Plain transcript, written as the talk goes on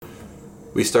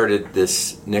We started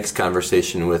this next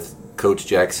conversation with Coach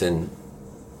Jackson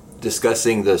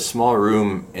discussing the small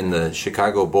room in the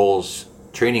Chicago Bulls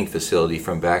training facility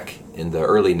from back in the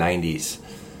early 90s,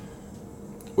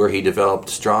 where he developed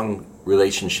strong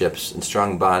relationships and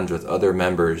strong bonds with other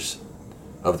members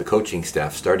of the coaching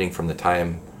staff, starting from the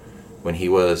time when he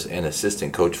was an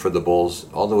assistant coach for the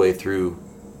Bulls all the way through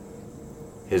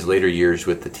his later years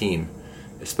with the team.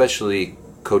 Especially,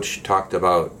 Coach talked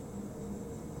about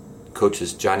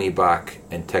coaches Johnny Bach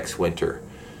and Tex Winter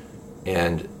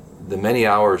and the many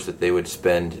hours that they would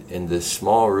spend in this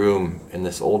small room in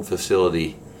this old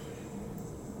facility,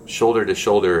 shoulder to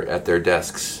shoulder at their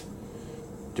desks,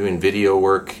 doing video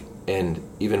work, and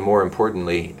even more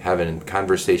importantly, having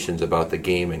conversations about the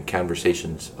game and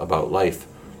conversations about life.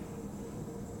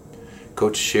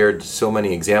 Coach shared so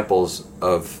many examples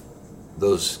of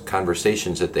those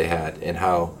conversations that they had, and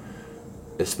how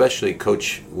especially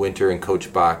Coach Winter and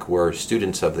Coach Bach were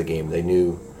students of the game. They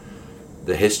knew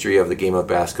the history of the game of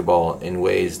basketball in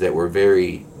ways that were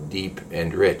very deep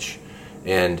and rich.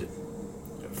 And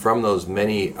from those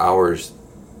many hours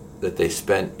that they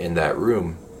spent in that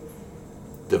room,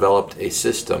 developed a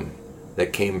system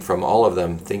that came from all of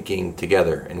them thinking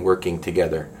together and working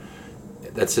together.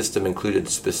 That system included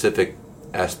specific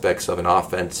aspects of an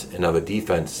offense and of a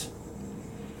defense,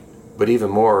 but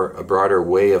even more, a broader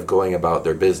way of going about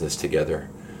their business together,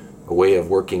 a way of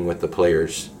working with the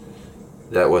players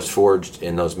that was forged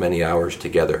in those many hours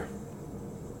together.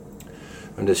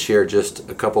 I'm going to share just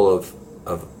a couple of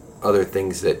other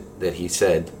things that he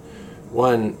said.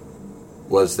 One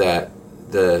was that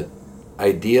the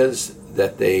ideas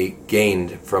that they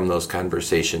gained from those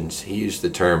conversations, he used the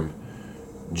term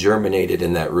germinated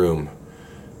in that room.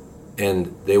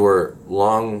 And they were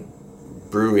long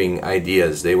brewing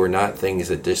ideas. They were not things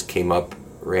that just came up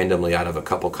randomly out of a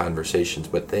couple conversations,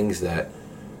 but things that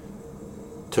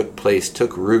took place,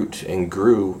 took root, and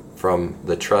grew from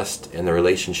the trust and the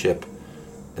relationship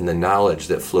and the knowledge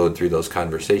that flowed through those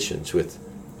conversations, with,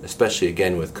 especially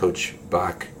again with Coach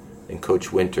Bach and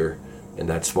Coach Winter in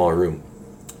that small room.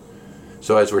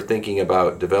 So as we're thinking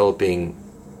about developing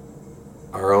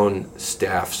our own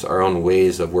staffs, our own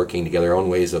ways of working together, our own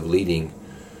ways of leading,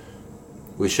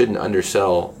 we shouldn't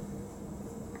undersell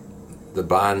the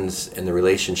bonds and the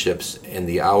relationships and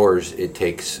the hours it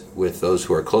takes with those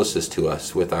who are closest to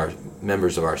us, with our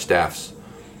members of our staffs.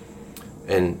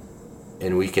 And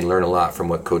we can learn a lot from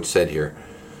what Coach said here.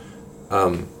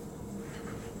 In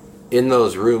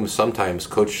those rooms, sometimes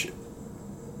Coach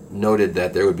noted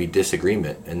that there would be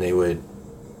disagreement, and they would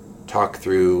talk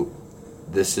through,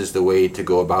 this is the way to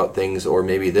go about things, or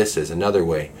maybe this is another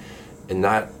way. And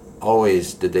not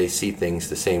always did they see things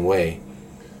the same way,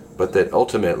 but that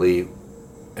ultimately,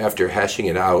 after hashing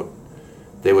it out,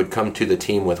 they would come to the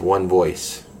team with one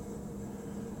voice,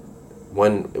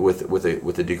 one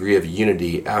with a degree of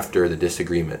unity after the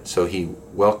disagreement. So he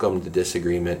welcomed the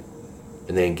disagreement,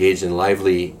 and they engaged in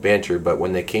lively banter, but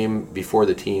when they came before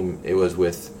the team, it was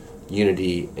with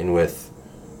unity and with,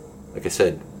 like I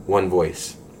said, one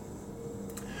voice.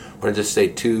 I want to just say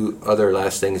two other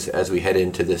last things as we head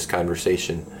into this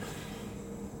conversation.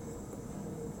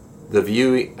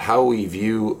 How we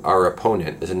view our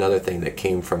opponent is another thing that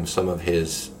came from some of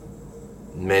his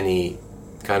many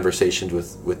conversations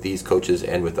with these coaches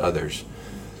and with others.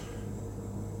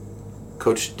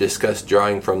 Coach discussed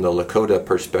drawing from the Lakota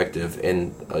perspective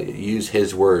and use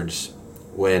his words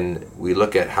when we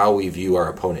look at how we view our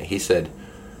opponent. He said,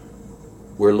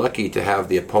 we're lucky to have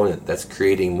the opponent that's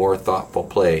creating more thoughtful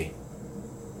play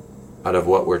out of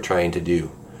what we're trying to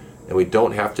do. And we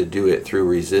don't have to do it through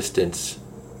resistance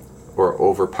or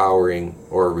overpowering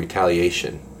or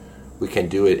retaliation. We can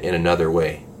do it in another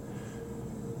way.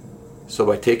 So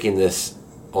by taking this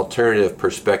alternative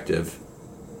perspective,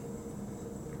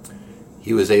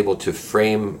 he was able to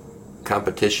frame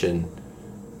competition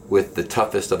with the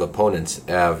toughest of opponents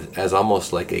as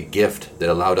almost like a gift that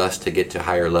allowed us to get to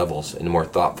higher levels and more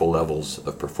thoughtful levels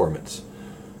of performance.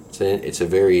 It's a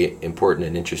very important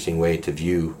and interesting way to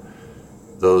view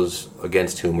those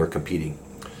against whom we're competing.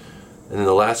 And then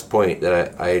the last point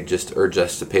that I just urge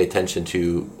us to pay attention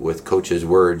to with Coach's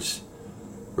words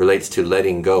relates to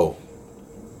letting go.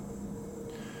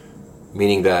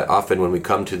 Meaning that often when we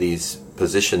come to these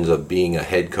positions of being a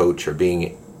head coach or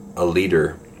being a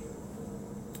leader,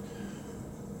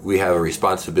 we have a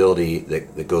responsibility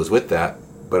that goes with that,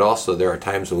 but also there are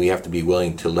times when we have to be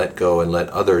willing to let go and let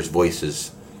others'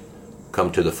 voices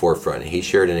come to the forefront. He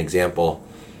shared an example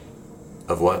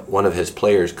of one of his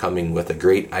players coming with a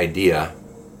great idea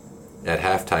at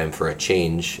halftime for a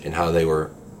change in how they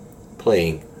were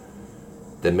playing,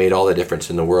 that made all the difference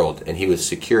in the world. And he was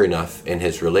secure enough in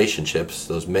his relationships,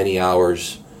 those many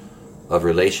hours of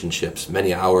relationships,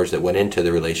 many hours that went into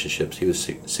the relationships. He was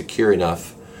secure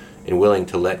enough and willing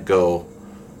to let go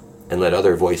and let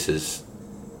other voices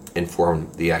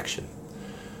inform the action.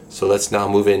 So let's now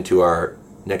move into our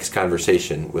next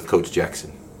conversation with Coach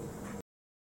Jackson.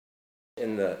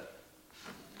 In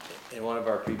one of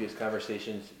our previous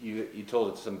conversations, you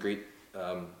told us some great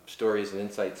stories and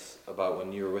insights about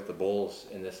when you were with the Bulls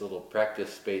in this little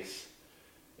practice space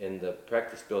in the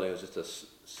practice building. It was just a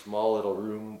small little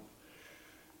room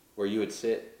where you would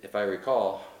sit, if I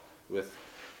recall, with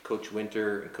Coach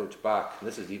Winter and Coach Bach. And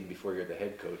this is even before you're the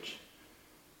head coach.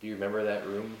 Do you remember that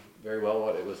room very well,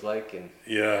 what it was like? And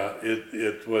yeah,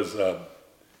 it was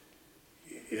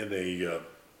in a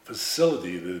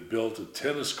facility that had built a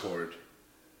tennis court,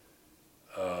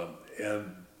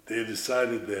 and they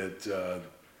decided that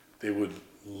they would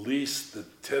lease the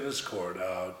tennis court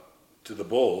out to the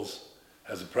Bulls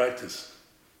as a practice.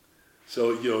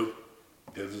 So,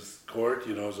 this court,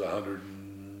 is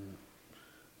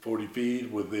 140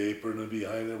 feet with the apron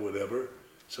behind it, whatever.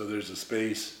 So there's a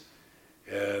space,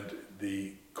 and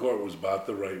the court was about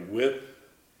the right width.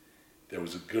 There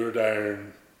was a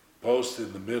gridiron post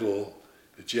in the middle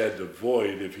that you had to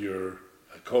avoid if you're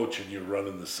a coach and you're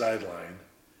running the sideline,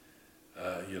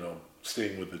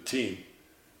 staying with the team.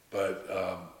 But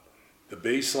the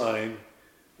baseline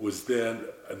was then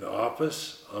an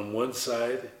office on one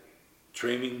side,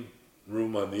 training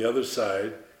room on the other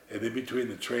side, and in between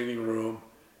the training room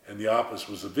and the office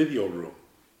was a video room.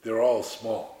 They're all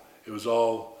small. It was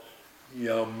all,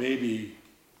 maybe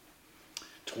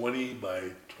 20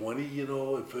 by 20,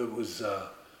 if it was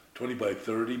 20 by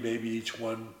 30, maybe each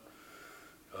one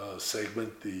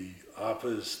segment, the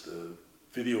office, the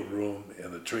video room,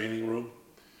 and the training room.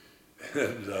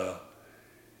 And,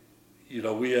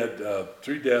 we had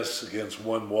 3 desks against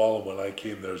one wall, and when I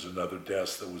came, there's another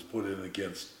desk that was put in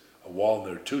against a wall, and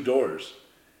there are 2 doors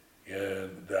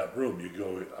in that room. You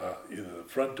go either the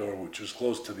front door, which is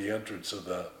close to the entrance of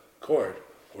the court,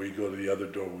 or you go to the other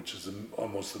door, which is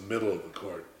almost the middle of the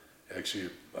court,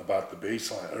 actually about the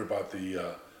baseline, or about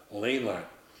the lane line.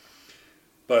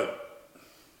 But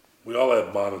we all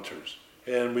had monitors,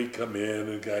 and we'd come in,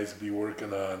 and guys would be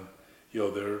working on,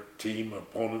 their team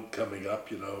opponent coming up.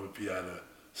 If you had a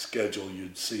schedule,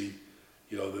 you'd see,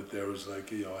 that there was I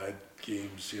had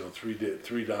games,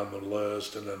 3 down the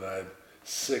list, and then I had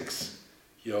 6,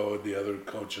 the other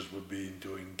coaches would be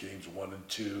doing games 1 and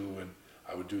 2, and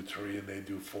I would do 3, and they'd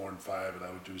do 4 and 5, and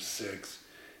I would do 6.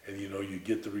 And, you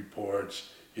get the reports,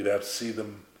 you'd have to see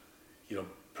them,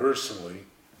 personally.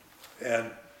 And,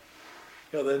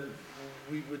 then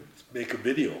we would make a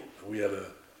video. We had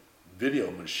a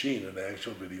video machine, an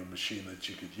actual video machine that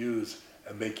you could use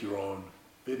and make your own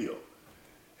video.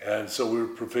 And so we were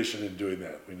proficient in doing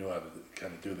that. We knew how to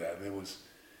kind of do that. And it was,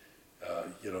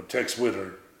 Tex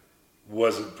Winter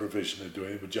wasn't proficient in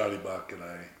doing it, but Johnny Bach and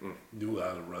I knew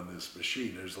how to run this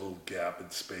machine. There's a little gap in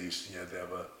space, and you had to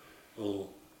have a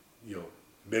little,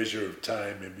 measure of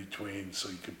time in between so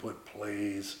you could put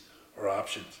plays or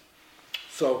options.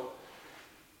 So,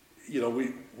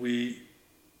 we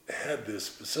had this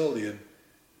facility, and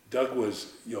Doug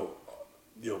was,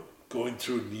 going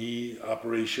through knee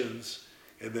operations,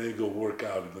 and then he'd go work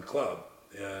out in the club.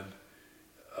 And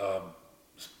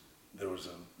there was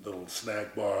a little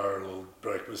snack bar, a little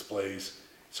breakfast place.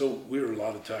 So we were a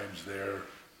lot of times there,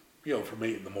 from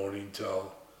 8 in the morning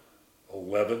till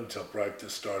 11, till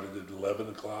practice started at 11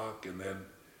 o'clock, and then,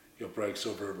 practice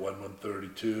over at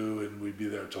 1:32, and we'd be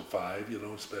there till 5,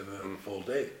 spending a full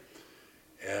day.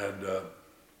 And a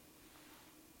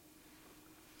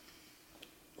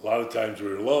lot of times we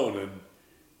were alone, and,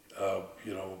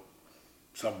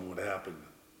 something would happen.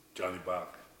 Johnny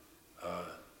Bach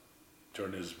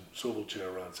turned his swivel chair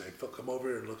around and said, "Phil, come over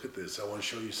here and look at this. I want to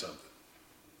show you something."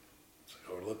 So I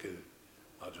go, "Look at it.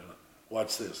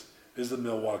 Watch this. This is the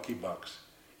Milwaukee Bucks.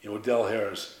 Del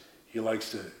Harris, he likes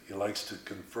to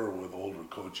confer with older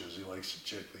coaches. He likes to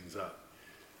check things out.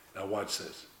 Now watch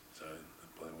this." So I'm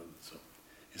playing with it. So,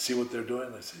 "You see what they're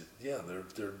doing?" I said, "Yeah,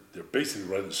 they're basically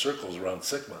running circles around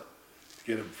Sigma to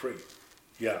get him free."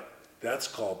 "Yeah, that's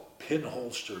called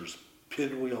Pinholster's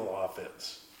pinwheel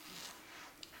offense."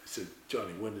 I said,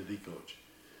 "Johnny, when did he coach?"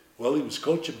 "Well, he was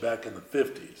coaching back in the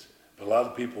 50s, but a lot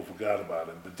of people forgot about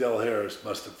him. But Del Harris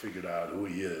must have figured out who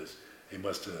he is. He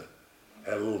must have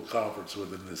had a little conference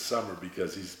with him this summer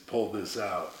because he's pulled this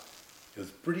out."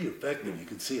 It's pretty effective. You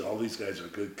can see all these guys are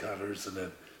good cutters, and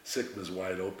then Sigma's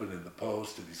wide open in the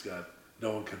post, and he's got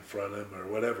no one confront him or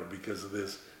whatever because of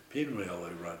this pinwheel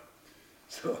they run.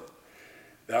 So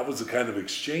that was the kind of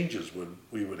exchanges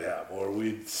we would have, or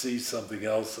we'd see something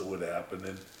else that would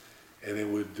happen, and it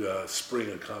would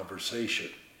spring a conversation.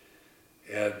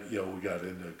 And, we got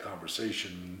into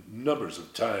conversation numbers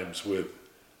of times with,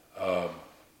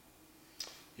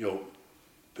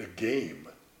 the game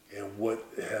and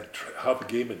how the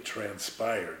game had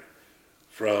transpired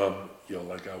from,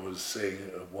 like I was saying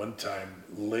at one time,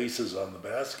 laces on the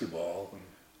basketball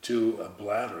to a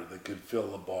bladder that could fill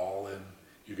the ball, and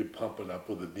you could pump it up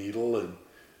with a needle, and,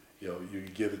 you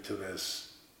could get it to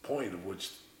this point of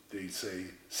which they say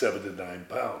 7 to 9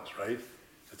 pounds, right?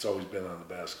 It's always been on the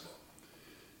basketball.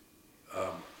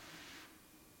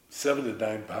 7 to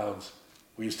 9 pounds,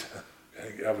 we used to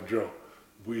have a drill.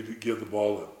 We'd give the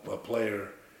ball to a player,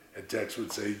 and Tex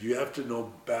would say, you have to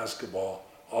know basketball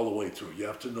all the way through. You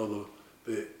have to know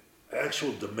the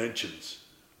actual dimensions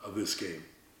of this game.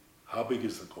 How big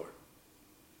is the court?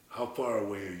 How far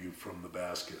away are you from the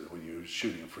basket when you're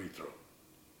shooting a free throw?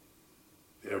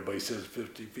 Everybody says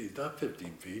 15 feet. It's not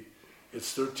 15 feet.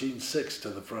 It's 13.6 to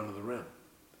the front of the rim.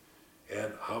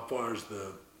 And how far is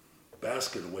the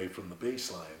basket away from the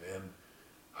baseline? And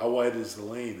how wide is the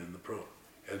lane in the pro?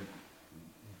 And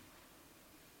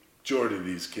majority of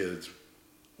these kids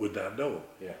would not know.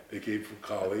 Yeah. They came from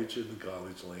college, and the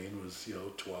college lane was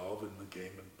 12, and the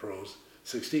game in pros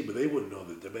 16, but they wouldn't know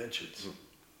the dimensions.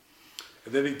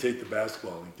 And then he'd take the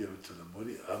basketball and give it to them.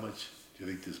 How much do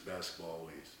you think this basketball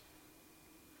weighs?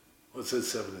 Well, it says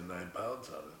 7 to 9 pounds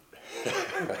on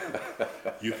it.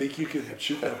 You think you can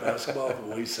shoot that basketball if it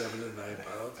weighs 7 to 9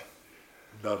 pounds?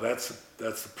 No, that's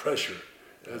the pressure.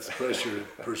 That's the pressure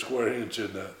per square inch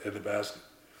in the basket.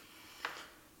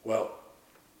 Well,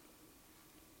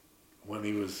 when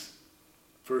he was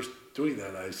first doing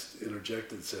that, I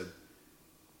interjected and said,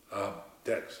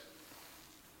 Tex,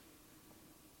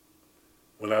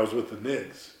 when I was with the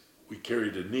Knicks, we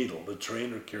carried a needle. The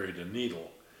trainer carried a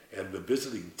needle, and the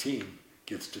visiting team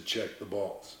gets to check the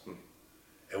balls.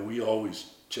 And we always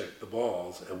checked the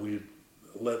balls, and we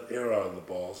let air out of the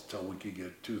balls until we could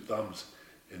get 2 thumbs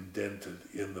indented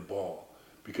in the ball,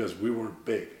 because we weren't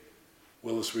big.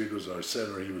 Willis Reed was our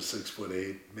center. He was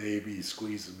 6'8", maybe he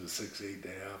squeezed him to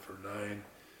 6'8.5" or 9.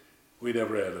 We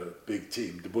never had a big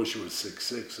team. DeBuscher was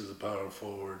 6'6" as a power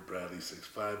forward. Bradley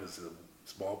 6'5" as a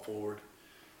small forward.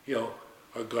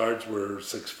 Our guards were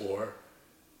 6'4",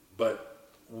 but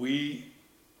we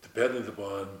depended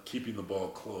upon keeping the ball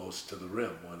close to the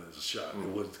rim when it was a shot. It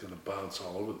wasn't going to bounce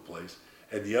all over the place.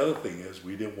 And the other thing is,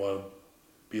 we didn't want to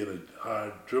be in a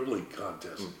hard dribbling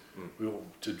contest.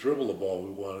 To dribble the ball,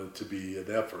 we wanted it to be an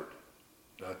effort,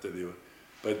 not that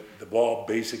but the ball,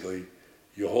 basically,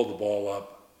 you hold the ball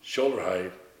up, shoulder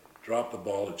height, drop the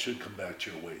ball, it should come back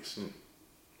to your waist.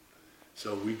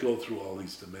 So we go through all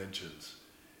these dimensions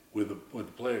with the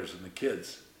players and the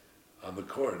kids on the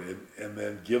court, and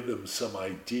then give them some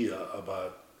idea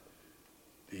about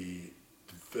the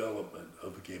development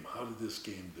of the game. How did this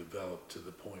game develop to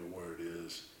the point where it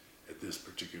is at this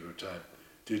particular time?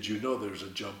 Did you know there's a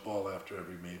jump ball after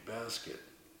every made basket?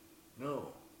 No.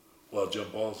 Well,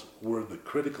 jump balls were the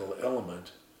critical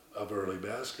element of early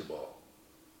basketball,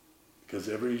 because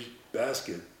every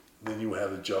basket, then you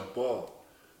had a jump ball.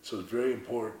 So it's very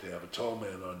important to have a tall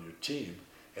man on your team,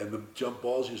 and the jump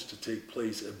balls used to take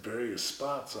place at various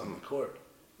spots on the court,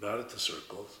 not at the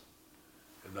circles,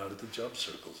 and not at the jump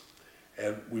circles.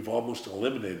 And we've almost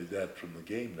eliminated that from the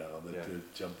game now, that the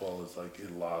jump ball is like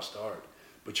a lost art.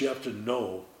 But you have to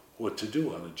know what to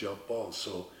do on a jump ball,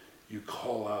 so you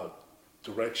call out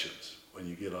directions when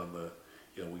you get on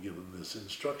we give them this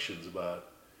instructions about,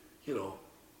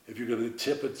 if you're going to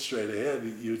tip it straight ahead,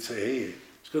 you'd say, hey,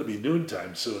 it's going to be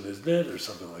noontime soon, isn't it? Or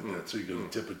something like that. So you're going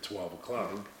to tip at 12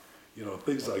 o'clock.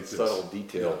 Things like this. Subtle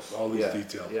details. All these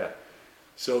details. Yeah.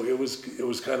 So it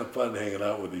was kind of fun hanging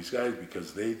out with these guys,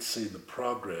 because they'd seen the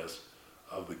progress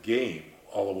of the game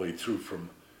all the way through from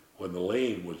when the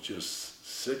lane was just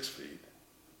 6 feet,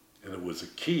 and it was a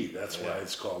key. That's why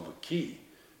it's called a key,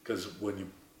 because when you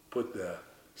put the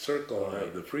circle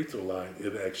on the free throw line,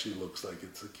 it actually looks like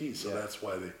it's a key. So that's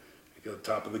why they got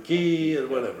the top of the key and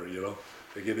whatever,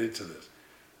 they get into this.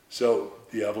 So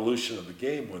the evolution of the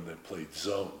game when they played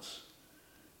zones,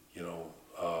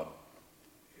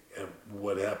 and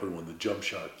what happened when the jump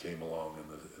shot came along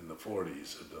in the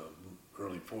 40s, in the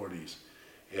early 40s,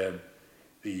 and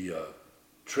the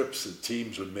trips that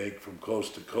teams would make from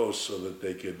coast to coast so that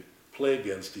they could play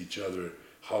against each other at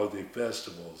holiday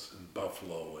festivals in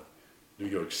Buffalo and New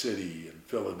York City and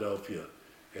Philadelphia,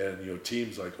 and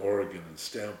teams like Oregon and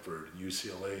Stanford and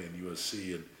UCLA and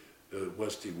USC and the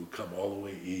West team would come all the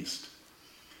way east,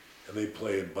 and they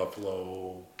play in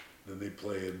Buffalo, then they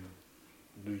play in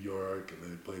New York, and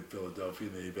then they played Philadelphia,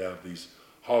 and they have these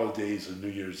holidays and New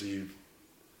Year's Eve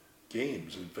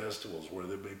games and festivals where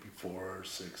there may be 4 or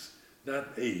 6, not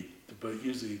 8, but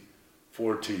usually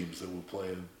 4 teams that will play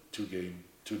in 2-day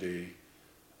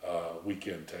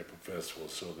weekend type of festival.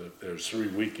 So that there's 3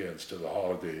 weekends to the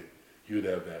holiday, you'd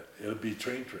have that. It'd be a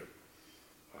train trip.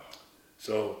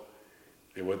 So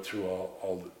they went through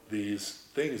all these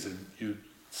things, and you'd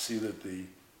see that the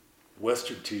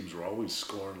Western teams were always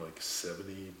scoring like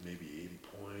 70, maybe 80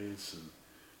 points, and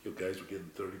guys were getting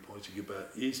 30 points. You get back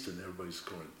East, and everybody's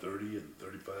scoring 30 and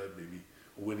 35, maybe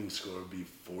a winning score would be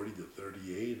 40 to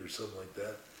 38 or something like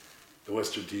that. The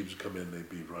Western teams would come in, they'd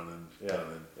be running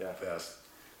down and fast.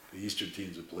 The Eastern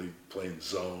teams would playing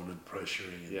zone and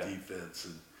pressuring and defense,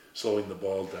 and slowing the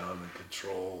ball down and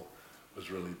control was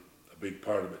really a big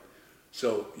part of it.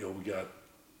 So, we got,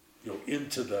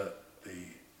 into the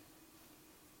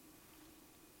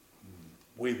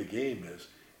way the game is,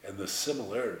 and the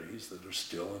similarities that are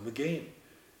still in the game.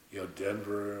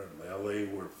 Denver and LA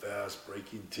were fast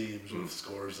breaking teams with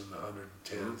scores in the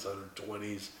 110s,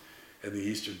 120s, and the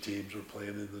Eastern teams were playing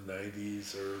in the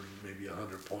 90s or maybe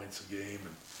 100 points a game,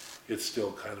 and it's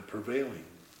still kind of prevailing,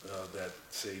 that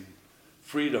same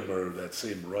freedom or that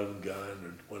same run gun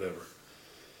or whatever.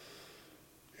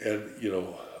 And,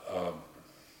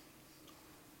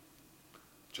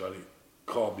 Johnny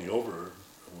called me over,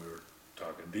 and we were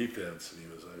talking defense, and he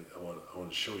was like, I want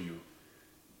to show you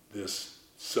this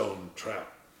zone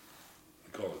trap.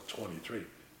 We call it 23.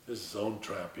 This zone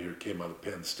trap here came out of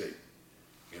Penn State.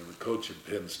 And the coach at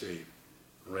Penn State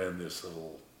ran this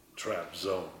little trap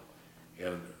zone.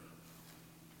 And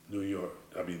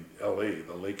LA,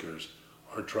 the Lakers,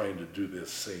 are trying to do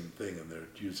this same thing, and they're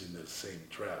using this same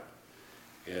trap.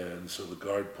 And so the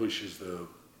guard pushes the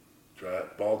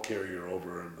ball carrier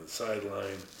over on the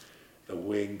sideline, the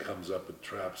wing comes up and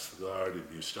traps the guard, and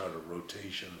you start a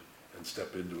rotation and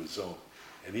step into a zone.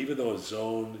 And even though a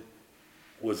zone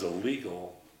was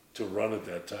illegal to run at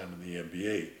that time in the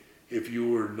NBA, if you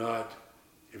were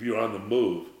on the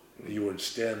move and you weren't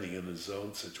standing in a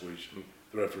zone situation,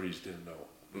 the referees didn't know.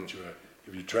 If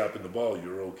you're trapping the ball,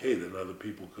 you're okay. Then other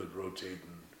people could rotate,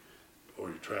 or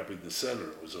you're trapping the center,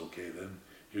 it was okay. Then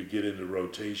you get into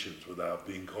rotations without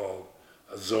being called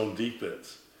a zone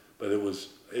defense. But it was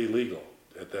illegal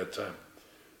at that time.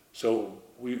 So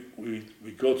we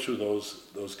go through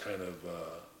those kind of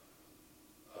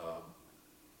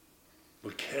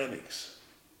mechanics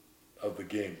of the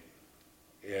game.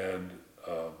 And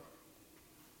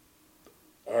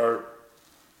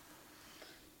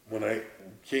when I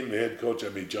became the head coach, I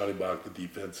made Johnny Bach the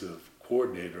defensive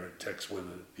coordinator and Tex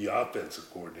Winter the offensive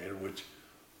coordinator, which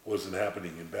wasn't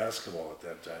happening in basketball at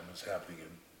that time. It was happening in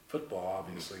football.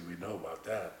 Obviously, we know about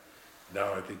that.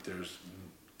 Now I think there's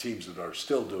teams that are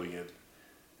still doing it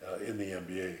in the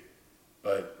NBA.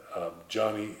 But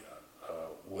Johnny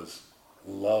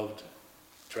loved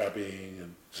trapping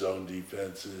and zone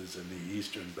defenses and the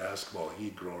Eastern basketball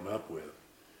he'd grown up with.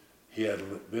 He had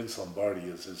Vince Lombardi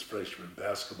as his freshman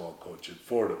basketball coach at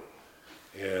Fordham.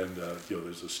 And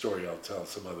there's a story I'll tell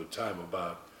some other time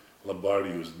about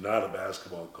Lombardi, who's not a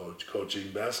basketball coach,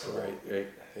 coaching basketball, right. Yeah.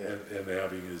 And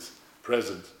having his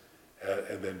presence.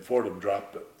 And then Fordham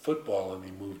dropped football and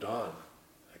he moved on.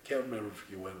 I can't remember if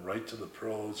he went right to the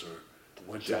pros or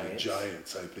went to the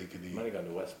Giants, I think. And he might have gone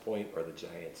to West Point or the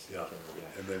Giants. Yeah.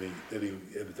 And then he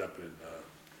ended up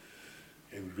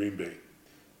in Green Bay.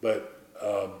 But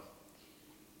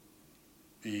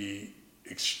the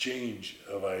exchange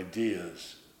of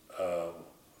ideas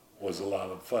was a lot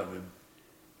of fun.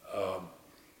 And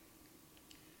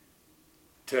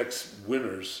Tex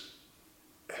Winter's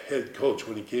head coach,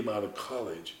 when he came out of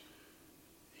college,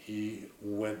 he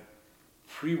went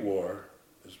pre-war,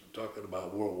 as we're talking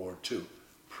about World War II,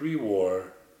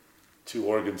 pre-war to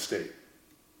Oregon State.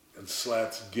 And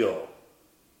Slats Gill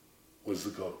was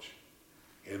the coach.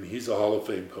 And he's a Hall of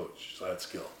Fame coach, Slats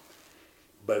Gill.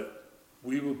 But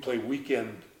we would play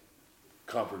weekend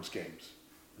conference games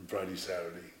on Friday,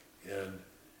 Saturday. And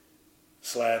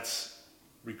Slats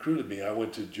recruited me. I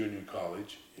went to junior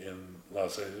college in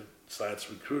Los Angeles. Slats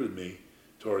recruited me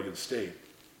to Oregon State.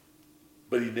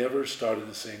 But he never started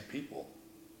the same people.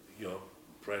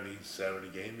 Friday, Saturday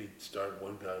game, he'd start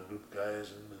one group of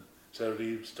guys, and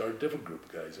Saturday he'd start a different group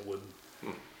of guys. It wasn't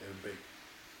big.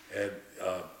 And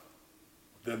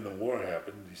then the war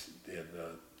happened in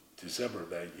December of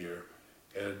that year,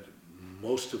 and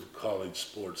most of college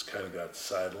sports kind of got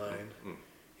sidelined.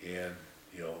 And,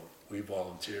 we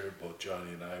volunteered, both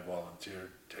Johnny and I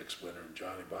volunteered, Tex Winter and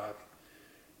Johnny Bach.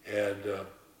 And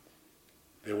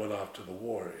they went off to the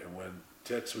war. And when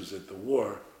Tex was at the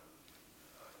war,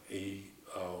 he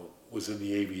was in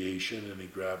the aviation, and he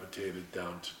gravitated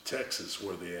down to Texas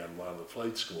where they had a lot of the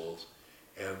flight schools.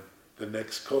 And the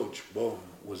next coach, boom,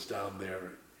 was down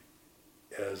there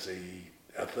as a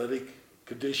athletic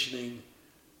conditioning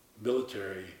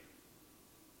military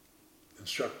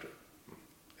instructor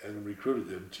and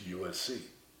recruited him to USC.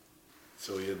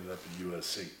 So he ended up at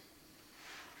USC.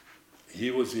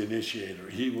 He was the initiator.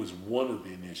 He was one of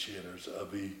the initiators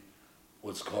of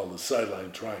what's called the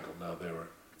sideline triangle. Now there were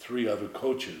 3 other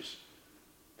coaches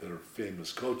that are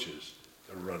famous coaches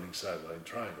that are running sideline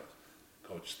triangles.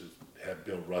 Coach that had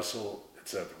Bill Russell at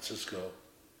San Francisco,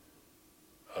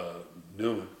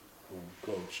 Newland, who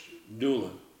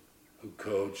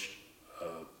coached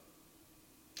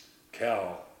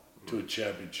Cal to a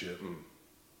championship,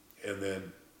 and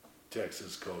then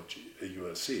Texas coach at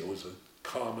USC. It was a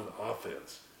common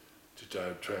offense to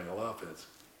drive triangle offense.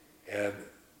 And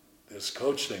this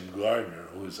coach named Gardner,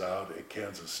 who was out at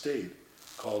Kansas State,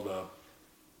 called up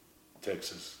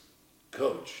Texas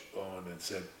coach Owen and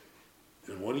said,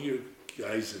 "And one of your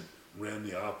guys that ran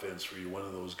the offense for you, one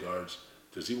of those guards,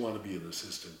 does he want to be an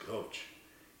assistant coach?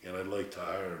 And I'd like to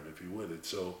hire him if he would." And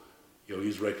so,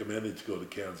 he's recommended to go to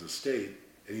Kansas State.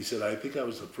 And he said, "I think I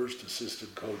was the first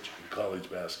assistant coach in college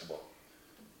basketball.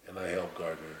 And I helped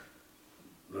Gardner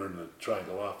learn the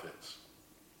triangle offense.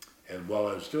 And while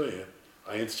I was doing it,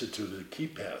 I instituted a key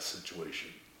pass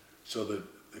situation so that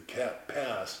the cat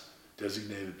pass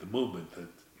designated the movement that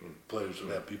players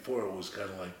would have. Before it was kind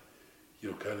of like,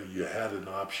 you had an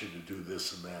option to do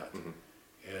this and that.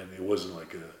 And it wasn't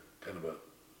like a kind of a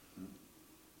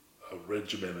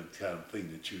regimented kind of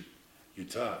thing that you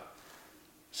taught.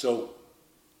 So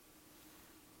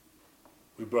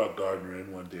we brought Gardner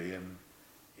in one day in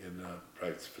a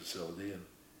practice facility, and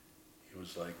he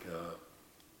was like,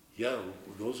 "Yeah,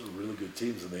 those are really good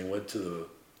teams." And they went to the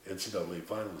NCAA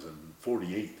finals in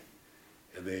 '48,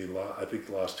 and they I think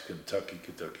lost to Kentucky.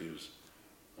 Kentucky was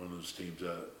one of those teams.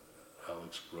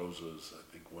 Alex Rose was, I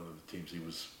think, one of the teams. He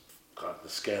was caught in the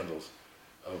scandals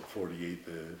of '48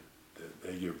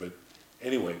 that year. But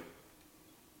anyway,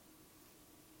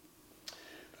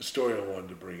 the story I wanted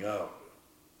to bring out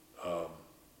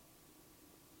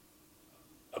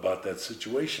about that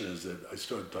situation is that I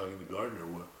started talking to Gardner.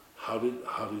 Well, how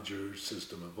did your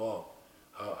system evolve?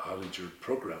 How did your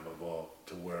program evolve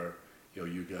to where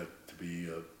you got to be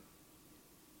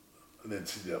an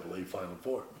NCAA Final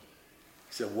Four?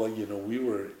 He said, "Well, we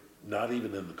were not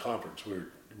even in the conference. We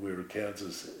were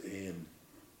Kansas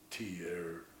A&T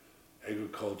or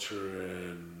agriculture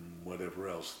and whatever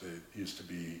else. They used to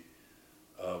be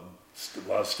a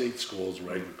lot of state schools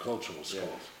were agricultural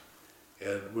schools,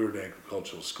 and we were an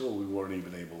agricultural school. We weren't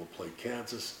even able to play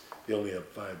Kansas. They only had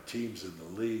 5 teams in the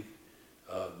league.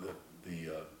 The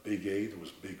Big 8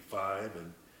 was Big 5,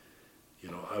 and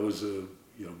I was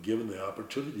given the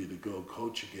opportunity to go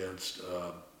coach against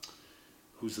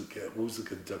what was the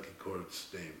Kentucky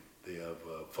court's name? They have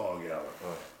Fog Allen.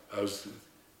 Oh. I was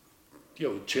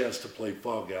a chance to play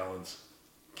Fog Allen's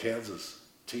Kansas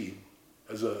team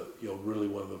as really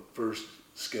one of the first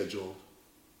scheduled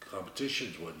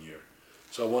competitions one year.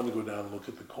 So I wanted to go down and look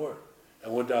at the court. I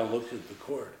went down and looked at the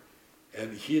court,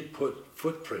 and he had put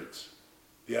footprints,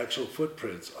 the actual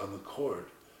footprints on the court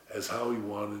as how he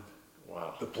wanted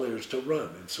the players to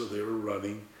run. And so they were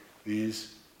running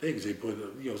these things. They put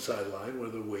a sideline where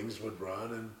the wings would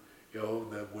run and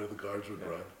where the guards would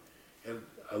run. And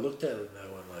I looked at it and I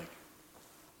went like,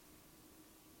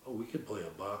 "Oh, we can play a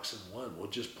box and one. We'll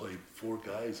just play 4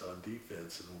 guys on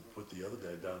defense and we'll put the other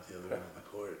guy down at the other end of the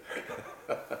court."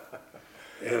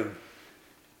 And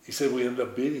he said we ended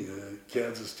up beating the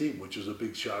Kansas team, which was a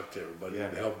big shock to everybody,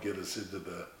 and helped get us into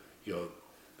the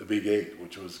Big 8,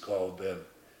 which was called then.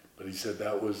 But he said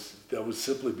that was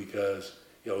simply because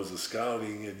it was the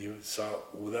scouting, and you saw,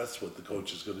 well, that's what the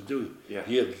coach is going to do. Yeah.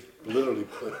 He had literally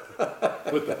put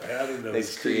the pattern of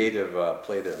his creative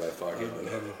play there by far.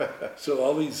 So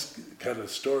all these kind of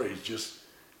stories just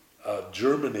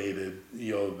germinated,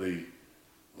 the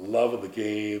love of the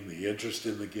game, the interest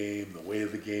in the game, the way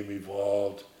the game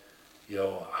evolved,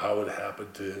 how it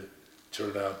happened to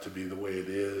turn out to be the way it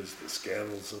is, the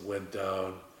scandals that went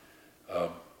down.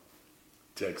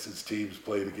 Texas teams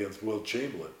played against Will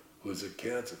Chamberlain, who was at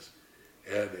Kansas.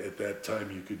 And at that time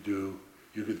you could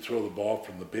throw the ball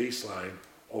from the baseline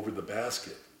over the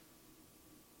basket.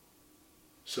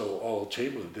 So all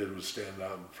Chamberlain did was stand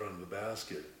out in front of the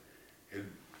basket, and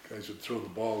guys would throw the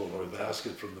ball over the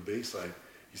basket from the baseline.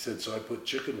 He said, so I put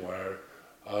chicken wire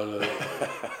on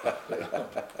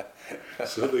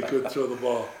so they couldn't throw the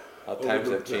ball. How times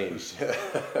have changed.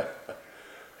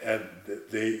 And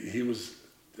he was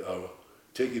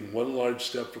taking one large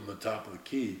step from the top of the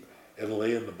key and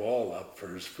laying the ball up for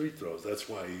his free throws. That's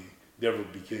why he never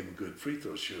became a good free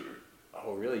throw shooter.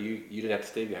 Oh, really? You didn't have to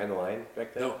stay behind the line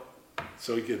back then? No.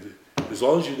 So he could, as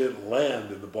long as you didn't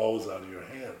land and the ball was out of your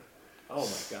hand. Oh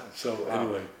my gosh. So wow.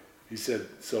 anyway, he said,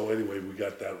 so anyway, we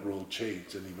got that rule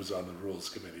changed, and he was on the rules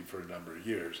committee for a number of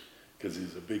years because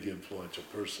he's a big influential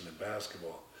person in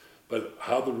basketball. But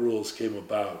how the rules came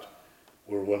about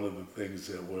were one of the things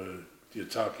that you're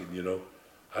talking,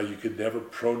 how you could never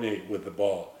pronate with the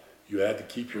ball. You had to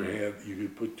keep your hand, you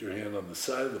could put your hand on the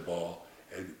side of the ball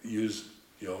and use,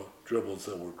 dribbles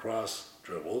that were cross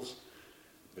dribbles.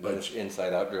 But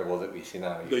inside out dribble that we see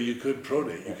now. But you couldn't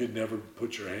pronate. You could never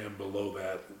put your hand below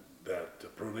that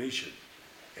pronation,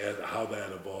 and how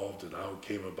that evolved and how it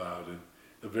came about and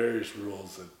the various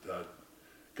rules that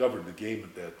governed the game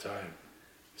at that time.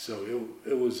 So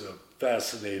it was a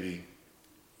fascinating,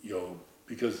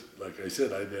 because like I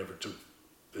said, I never took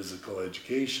physical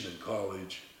education in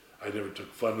college. I never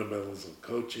took fundamentals of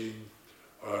coaching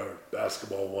or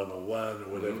basketball 101 or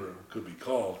whatever it could be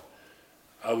called.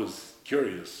 I was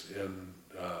curious and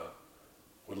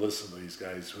would listen to these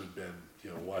guys who had been,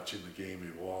 watching the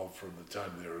game evolve from the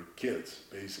time they were kids,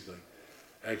 basically.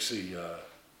 Actually,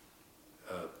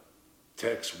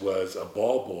 Tex was a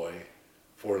ball boy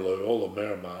for Loyola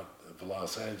Marymount of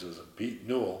Los Angeles. And Pete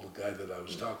Newell, the guy that I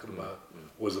was talking about,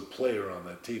 was a player on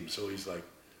that team. So he's like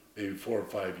maybe 4 or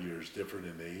 5 years different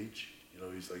in age.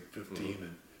 He's like 15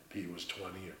 and Pete was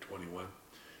 20 or 21.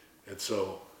 And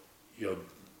so,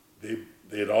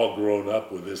 they had all grown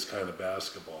up with this kind of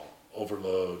basketball,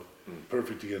 overload,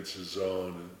 perfect against the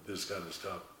zone, and this kind of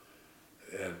stuff.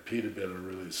 And Pete had been a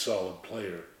really solid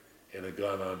player and had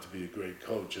gone on to be a great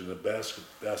coach and the best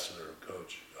ambassador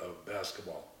coach of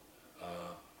basketball,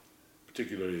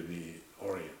 particularly in the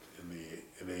Orient,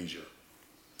 in Asia.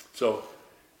 So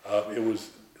it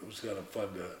was kind of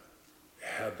fun to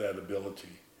have that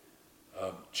ability.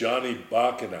 Johnny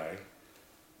Bach and I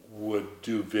would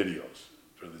do videos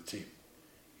for the team.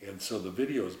 And so the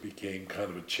videos became kind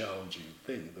of a challenging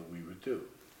thing that we would do.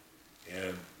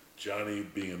 And Johnny,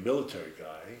 being a military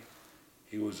guy,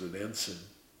 he was an ensign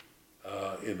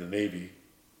in the Navy,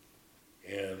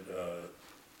 and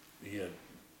he had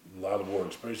a lot of war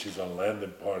experience. He was on a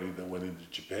landing party that went into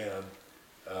Japan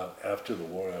after the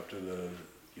war, after the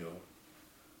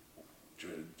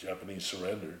Japanese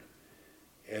surrendered.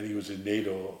 And he was in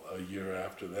NATO a year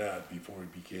after that before he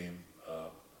became a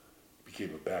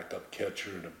backup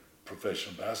catcher and a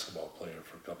professional basketball player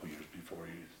for a couple of years before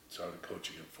he started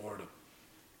coaching in Florida.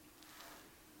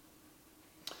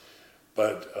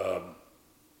 But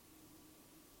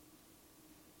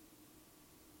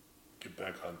get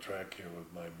back on track here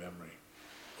with my memory.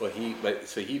 Well,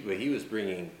 he was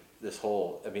bringing this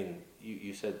whole. I mean,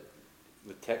 you said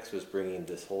with Tex was bringing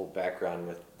this whole background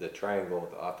with the triangle,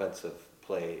 the offensive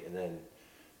play, and then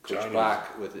Coach Bach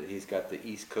he's got the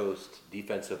East Coast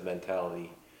defensive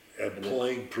mentality. And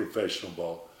playing professional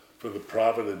ball for the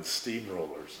Providence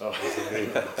Steamrollers was the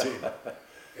name of the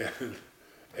team.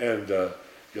 And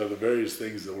the various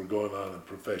things that were going on in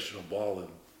professional ball,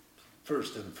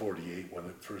 first in '48 when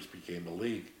it first became a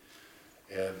league,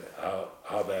 and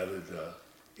how that had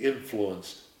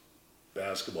influenced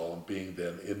basketball, and being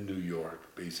then in New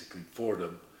York, basically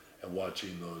Fordham, and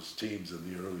watching those teams in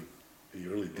the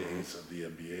early days of the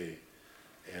NBA,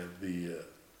 and the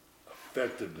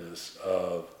effectiveness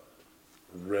of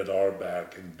Red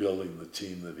Auerbach in building the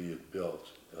team that he had built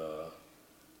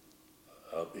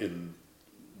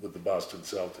with the Boston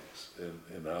Celtics,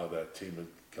 and how that team had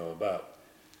come about.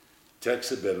 Tex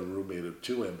had been a teammate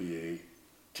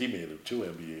of two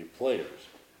NBA players,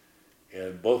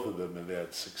 and both of them had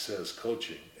had success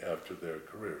coaching after their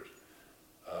careers.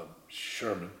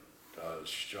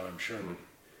 John Sherman,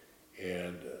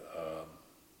 and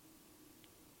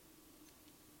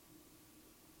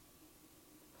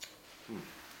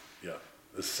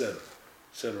the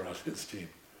center on his team,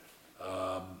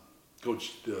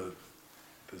 coached the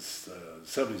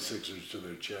 76ers to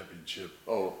their championship.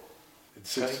 Oh, in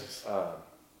 '60s.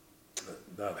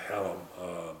 Not Hallam,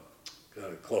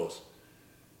 got it close.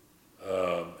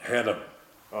 Hannum.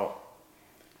 Oh.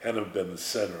 Hannum had been the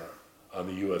center on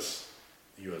the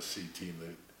USC team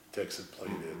that Tex had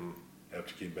played in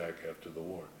after he came back after the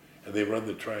war. And they run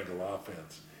the triangle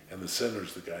offense, and the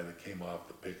center's the guy that came off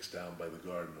the picks down by the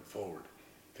guard and the forward,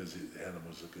 because Hannum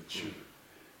was a good shooter.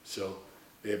 So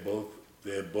they had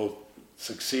both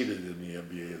succeeded in the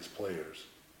NBA as players,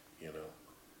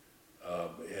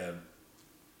 and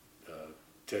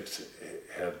Tex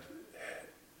had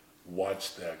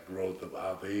watched that growth of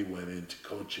how they went into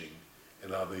coaching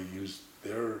and how they used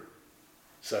their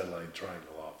sideline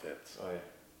triangle offense, Oh, yeah.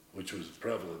 which was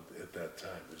prevalent at that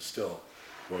time. It's still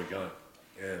going on.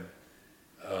 And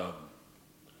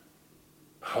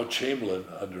how Chamberlain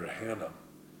under Hannum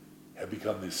had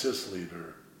become the assist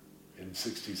leader in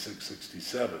 66,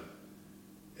 67.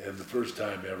 And the first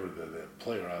time ever that a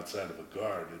player outside of a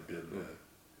guard had been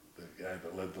the guy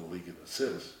that led the league in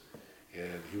assists.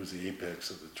 And he was the apex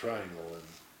of the triangle. And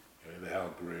he had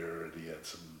Hal Greer, and he had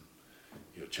some,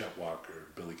 Chet Walker,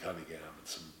 Billy Cunningham, and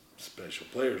some special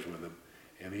players with him.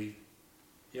 And he,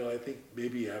 I think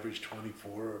maybe averaged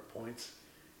 24 points.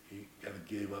 He kind of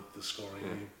gave up the scoring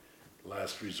game.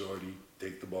 Last resort, he'd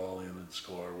take the ball in and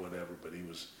score or whatever, but he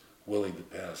was willing to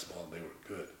pass the ball, and they were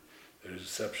good. They're an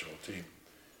exceptional team.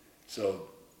 So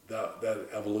that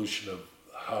evolution of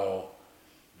how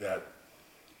that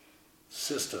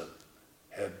system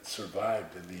had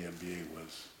survived in the NBA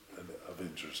was of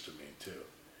interest to me too.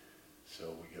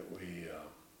 So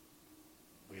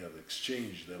we had an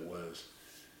exchange that was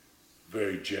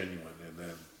very genuine, and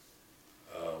then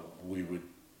we would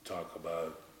talk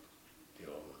about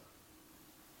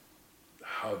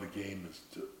how the game has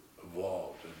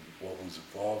evolved and what was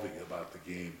evolving about the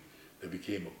game. That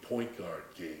became a point guard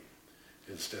game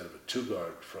instead of a two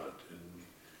guard front, and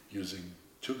using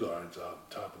two guards on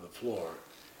top of the floor,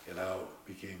 and how it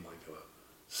became like a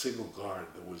single guard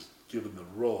that was given the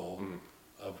role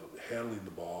of handling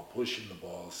the ball, pushing the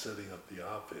ball, setting up the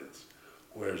offense.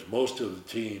 Whereas most of the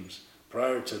teams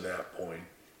prior to that point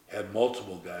had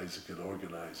multiple guys that could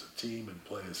organize a team and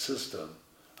play a system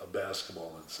of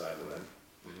basketball inside of that.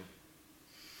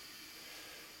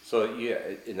 So yeah,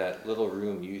 in that little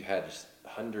room, you had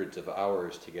hundreds of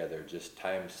hours together, just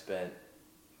time spent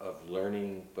of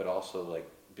learning, but also like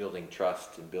building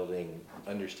trust and building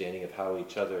understanding of how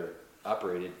each other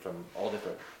operated from all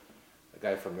different. A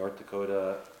guy from North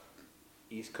Dakota,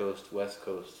 East Coast, West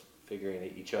Coast, figuring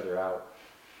each other out.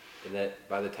 And that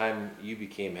by the time you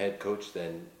became head coach,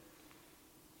 then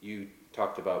you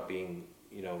talked about being,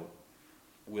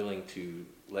 willing to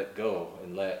let go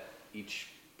and let each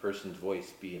person's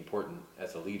voice be important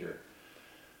as a leader.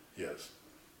 Yes.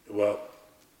 Well,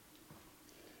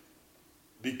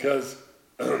 because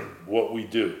what we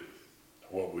do,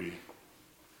 what we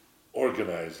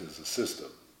organized as a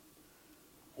system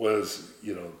was,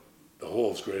 the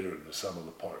whole is greater than the sum of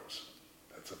the parts.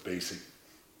 That's a basic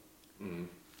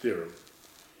theorem.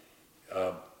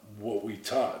 What we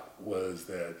taught was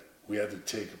that we had to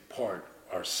take apart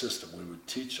our system. We would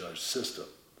teach our system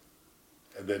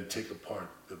and then take apart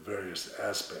the various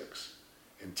aspects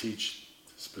and teach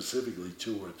specifically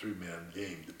 2 or 3 man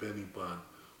game, depending upon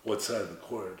what side of the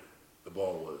court the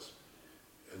ball was.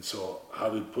 And so how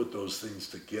to put those things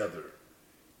together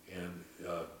and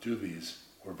do these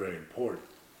were very important.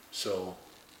 So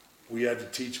we had to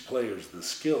teach players the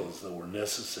skills that were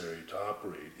necessary to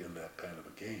operate in that kind of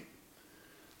a game.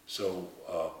 So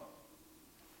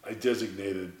I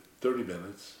designated 30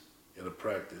 minutes in a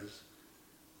practice,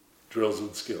 drills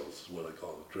and skills is what I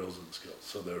call it, drills and skills.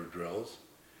 So there were drills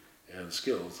and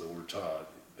skills that were taught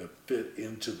that fit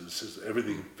into the system,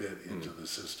 everything fit into the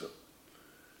system.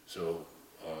 So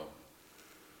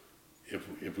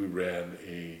if we ran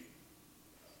a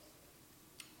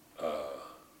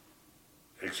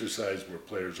exercise where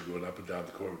players are going up and down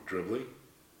the court with dribbling,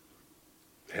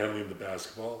 handling the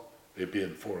basketball, they'd be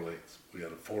in 4 lanes. We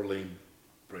had a 4-lane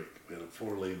break. We had a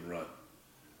 4-lane run.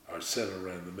 Our center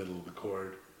ran the middle of the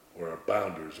court, or our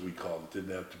bounders, we called it.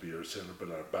 Didn't have to be our center, but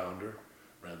our bounder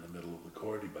ran the middle of the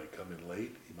court. He might come in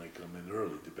late, he might come in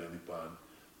early, depending upon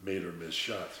made or missed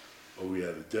shots. But we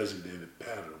had a designated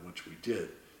pattern, which we did,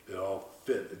 that all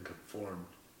fit and conformed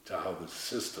to how the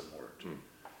system worked.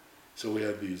 So we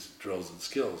had these drills and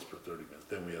skills for 30 minutes.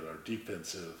 Then we had our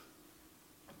defensive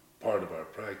part of our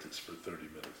practice for 30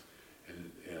 minutes.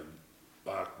 And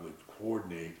Bach would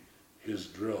coordinate his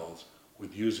drills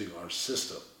with using our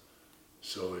system.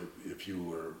 So if you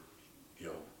were,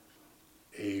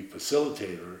 a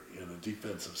facilitator in a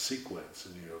defensive sequence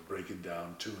and you're breaking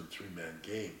down 2 and 3 man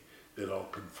game, that all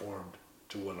conformed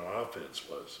to what our offense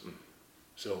was.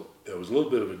 So there was a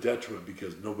little bit of a detriment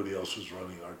because nobody else was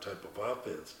running our type of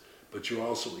offense, but you're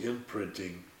also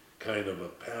imprinting kind of a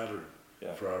pattern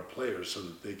for our players so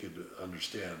that they could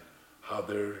understand how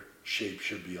their shape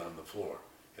should be on the floor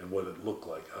and what it looked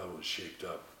like, how it was shaped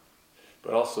up.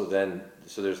 But also then,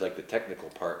 so there's like the technical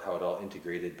part, how it all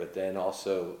integrated, but then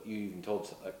also you even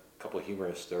told a couple of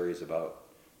humorous stories about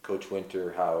Coach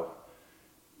Winter, how,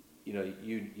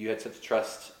 you had such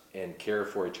trust and care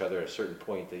for each other at a certain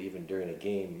point that even during a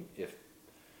game, if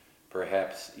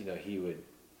perhaps, he would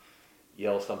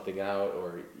yell something out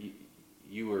or,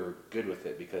 you were good with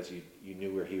it because you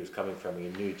knew where he was coming from and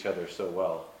you knew each other so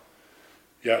well.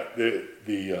 Yeah,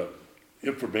 the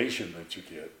information that you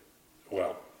get,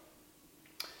 well,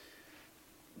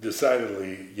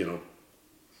 decidedly,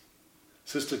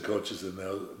 assistant coaches in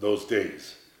those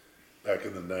days, back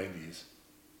in the 90s,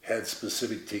 had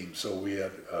specific teams. So we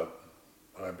had,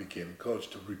 when I became a coach,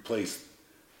 to replace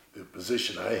the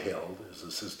position I held as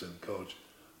assistant coach,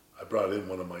 I brought in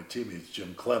one of my teammates,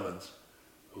 Jim Clemens,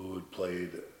 who had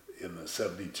played in the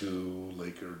 72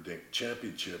 Laker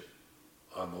championship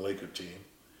on the Laker team,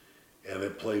 and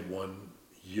had played 1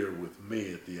 year with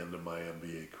me at the end of my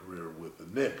NBA career with the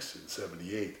Knicks in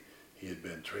 78. He had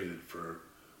been traded for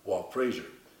Walt Frazier.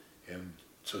 And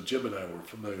so Jim and I were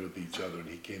familiar with each other, and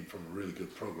he came from a really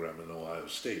good program in Ohio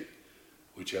State,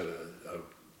 which had a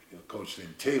coach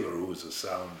named Taylor, who was a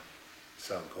sound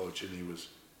coach, and he was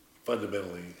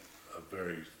fundamentally a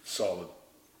very solid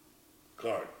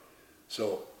guard.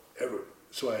 So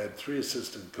I had 3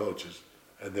 assistant coaches,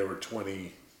 and there were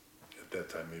 20, at that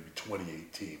time, maybe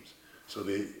 28 teams. So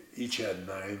they each had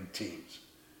 9 teams.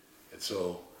 And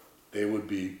so they would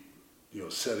be,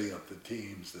 setting up the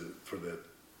teams for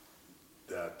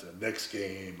that next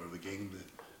game or the game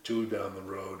 2 down the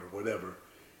road or whatever.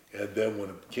 And then when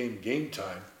it came game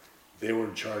time, they were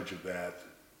in charge of that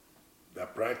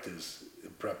practice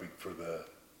and prepping for the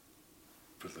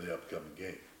upcoming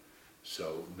game.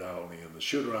 So not only in the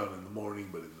shoot around in the morning,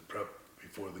 but in the prep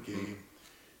before the game,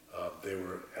 they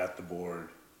were at the board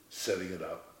setting it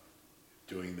up,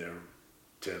 doing their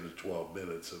 10 to 12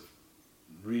 minutes of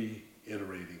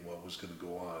reiterating what was going to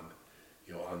go on,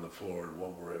 on the floor and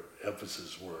what our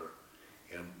emphasis were.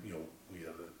 And, we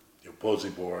had posy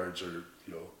boards or,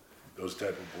 those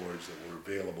type of boards that were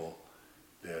available,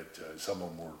 that some of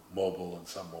them were mobile and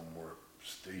some of them were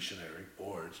stationary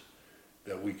boards,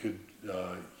 that we could,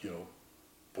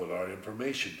 put our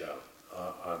information down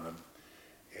on them.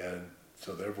 And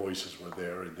so their voices were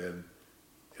there, and then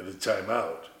at a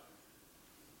timeout,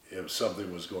 if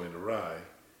something was going awry,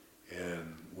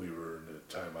 and we were in a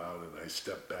timeout, and I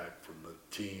stepped back from the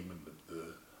team, and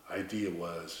the idea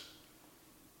was,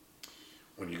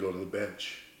 when you go to the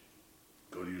bench,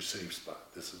 go to your safe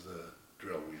spot. This is the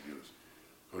drill we use.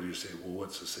 Go to your safe. Well,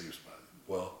 what's the safe spot?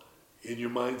 Well, in your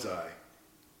mind's eye,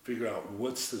 figure out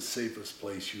what's the safest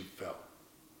place you felt.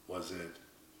 Was it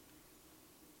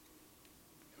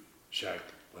Shaq,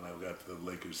 when I got to the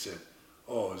Lakers, said,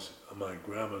 "Oh, it's on my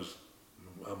grandma's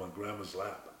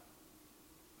lap."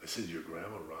 I said, "Your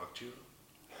grandma rocked you?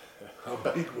 How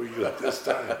big were you at this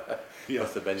time?" She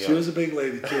was a big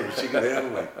lady too, but she could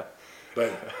handle it.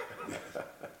 But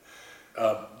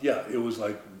it was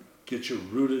like, get your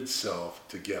rooted self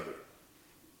together.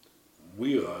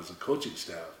 We, as a coaching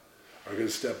staff, are going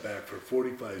to step back for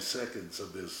 45 seconds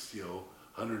of this,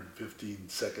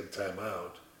 115-second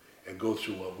timeout and go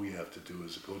through what we have to do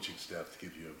as a coaching staff to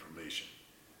give you information.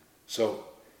 So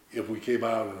if we came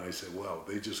out and I said, well,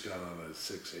 they just got on a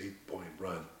 6-8 point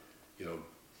run,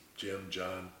 Jim,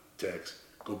 John, Tex,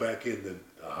 go back in the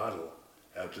huddle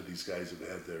after these guys have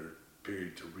had their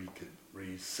period to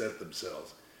reset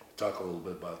themselves, talk a little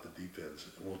bit about the defense,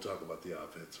 and we'll talk about the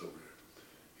offense over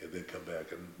here, and then come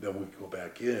back, and then we go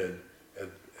back in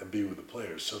and be with the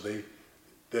players. So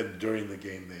then during the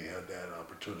game they had that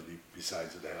opportunity,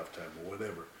 besides at halftime or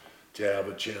whatever, to have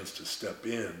a chance to step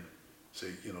in,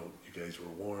 say, you guys were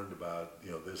warned about,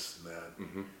 this and that.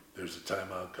 Mm-hmm. There's a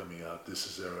timeout coming out. This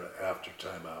is their after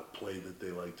timeout play that they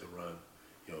like to run,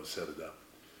 set it up.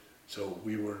 So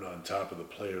we weren't on top of the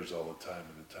players all the time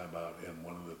in the timeout. And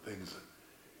one of the things that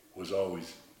was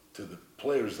always to the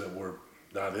players that were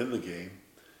not in the game,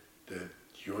 that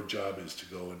your job is to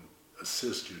go and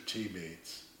assist your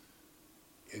teammates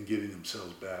in getting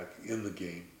themselves back in the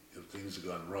game. If things have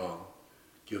gone wrong,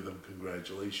 give them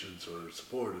congratulations or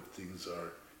support if things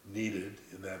are needed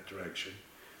in that direction.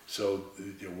 So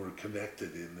we're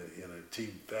connected in a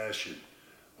team fashion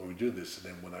when we do this. And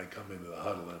then when I come into the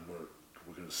huddle and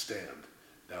we're going to stand.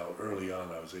 Now early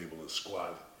on I was able to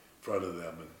squat in front of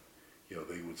them and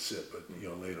they would sit, but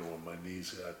later when my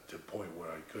knees got to a point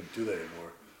where I couldn't do that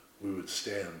anymore, we would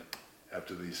stand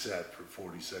after they sat for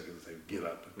 40 seconds. They'd get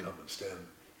up and come and stand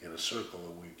in a circle,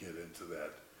 and we'd get into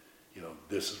that,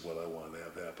 this is what I want to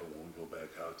have happen when we go back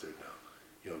out there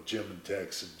now. Jim and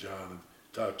Tex and John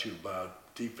talk to you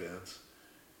about defense.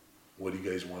 What do you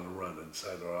guys want to run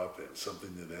inside our offense?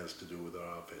 Something that has to do with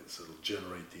our offense that'll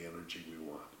generate the energy we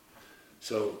want.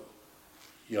 So,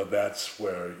 that's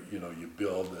where, you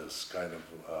build this kind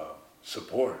of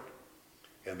support.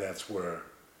 And that's where,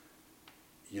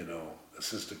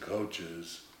 assistant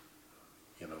coaches,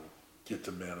 get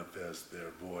to manifest their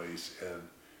voice. And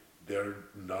their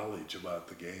knowledge about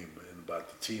the game and about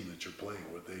the team that you're playing,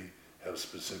 where they have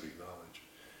specific knowledge.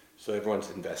 So everyone's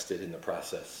invested in the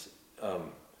process.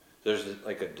 There's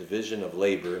like a division of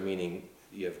labor, meaning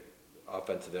you have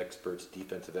offensive experts,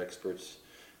 defensive experts.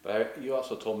 But you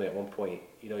also told me at one point,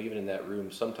 even in that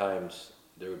room, sometimes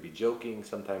there would be joking,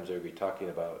 sometimes there would be talking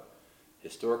about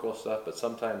historical stuff, but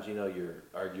sometimes, you're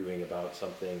arguing about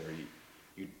something, or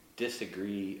you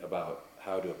disagree about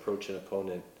how to approach an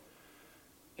opponent,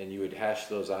 and you would hash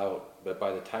those out. But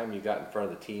by the time you got in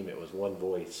front of the team, it was one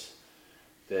voice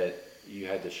that you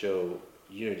had to show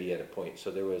unity at a point.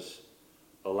 So there was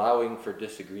allowing for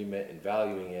disagreement and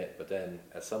valuing it, but then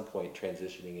at some point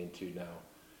transitioning into now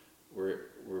we're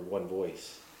one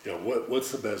voice.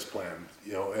 What's the best plan?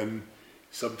 And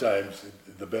sometimes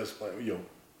the best plan,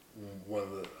 one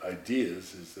of the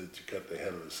ideas is that you cut the head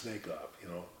of the snake off.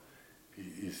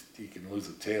 He can lose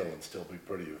a tail and still be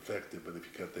pretty effective, but if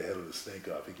you cut the head of the snake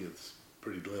off, he gets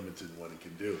pretty limited in what he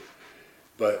can do.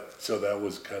 But so that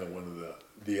was kind of one of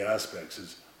the aspects,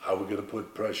 is how we're going to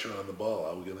put pressure on the ball,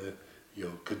 how we're going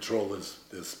to control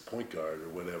this point guard or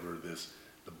whatever,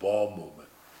 the ball movement,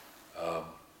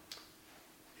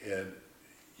 and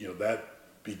that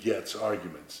begets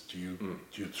arguments. Do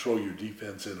you throw your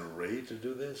defense in a ray to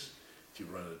do this? Do you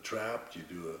run a trap? Do you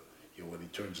do when he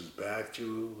turns his back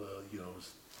to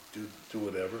do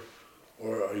whatever,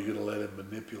 or are you going to let him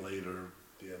manipulate or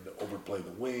overplay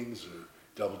the wings or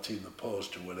double team the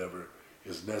post or whatever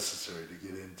is necessary to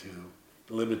get into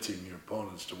limiting your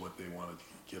opponents to what they want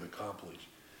to get accomplished?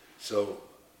 So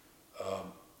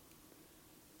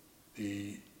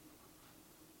the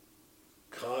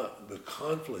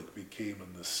conflict became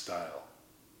in the style.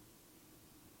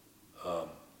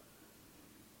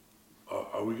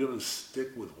 Are we going to stick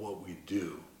with what we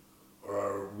do, or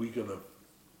are we going to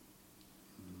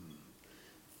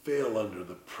fail under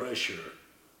the pressure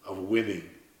of winning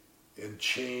and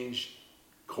change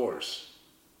course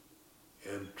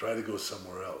and try to go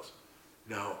somewhere else?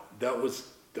 Now, that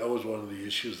was one of the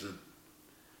issues that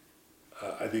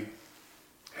I think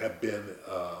have been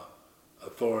a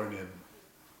thorn in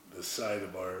the side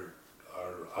of our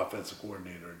offensive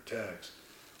coordinator in Tex,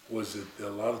 was that a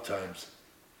lot of times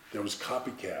there was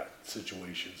copycat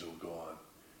situations that would go on.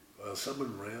 Well,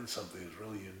 someone ran something that's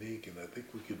really unique, and I think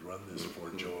we could run this for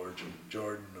George and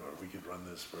Jordan, or we could run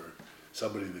this for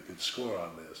somebody that could score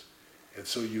on this. And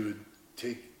so you would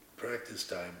take practice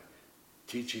time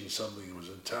teaching something that was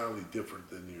entirely different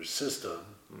than your system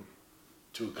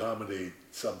to accommodate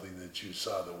something that you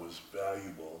saw that was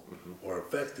valuable or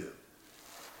effective.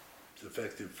 It's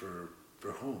effective for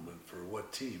whom and for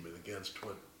what team and against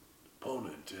what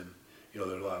opponent, and there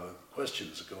are a lot of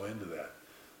questions that go into that.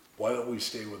 Why don't we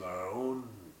stay with our own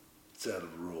set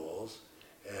of rules,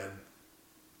 and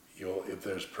if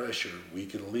there's pressure, we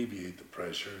can alleviate the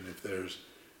pressure, and if there's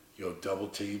double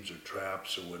teams or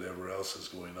traps or whatever else is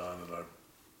going on in our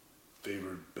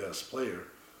favored best player,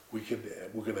 we're going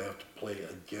to have to play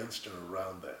against or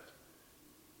around that.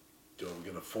 Are we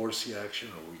going to force the action,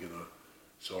 or are we going to?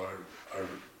 So our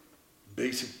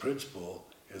basic principle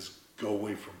is go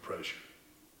away from pressure.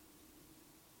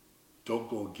 Don't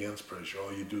go against pressure.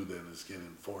 All you do then is get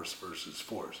in force versus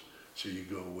force. So you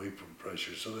go away from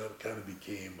pressure. So that kind of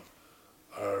became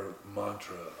our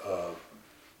mantra of,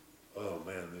 oh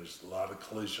man, there's a lot of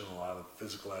collision, a lot of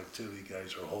physical activity,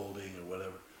 guys are holding or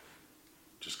whatever.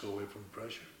 Just go away from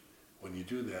pressure. When you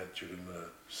do that, you're going to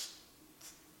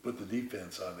put the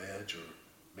defense on edge or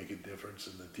make a difference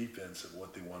in the defense and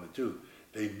what they want to do.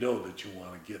 They know that you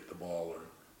want to get the ball,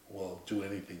 or do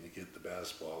anything to get the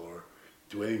basketball, or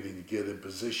do anything to get in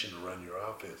position to run your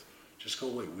offense. Just go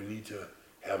away. We need to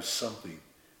have something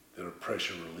that are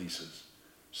pressure releases.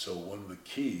 So one of the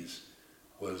keys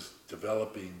was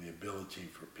developing the ability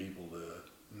for people to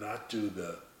not do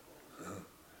the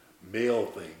male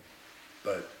thing,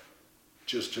 but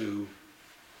just to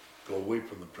go away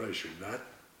from the pressure, not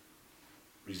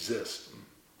resist.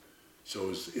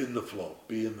 So it's in the flow,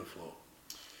 be in the flow.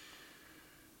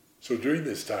 So during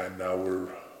this time now, we're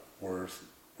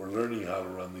learning how to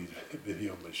run these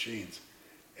video machines,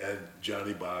 and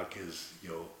Johnny Bach is,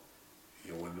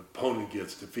 when the opponent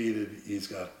gets defeated, he's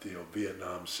got the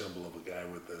Vietnam symbol of a guy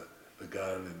with the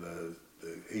gun and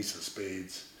the ace of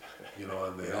spades,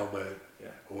 on the helmet,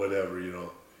 or whatever,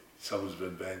 someone's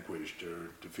been vanquished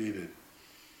or defeated.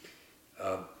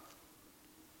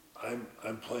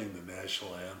 I'm playing the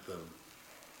national anthem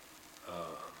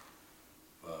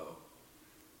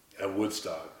at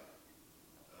Woodstock,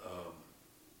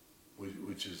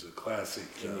 which is a classic.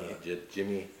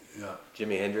 Jimi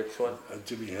Hendrix one?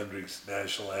 Jimi Hendrix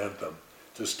national anthem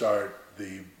to start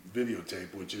the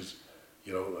videotape, which is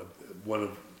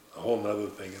a whole nother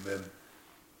thing, and then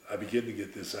I begin to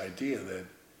get this idea that,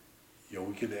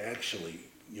 we can actually,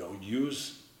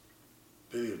 use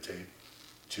videotape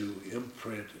to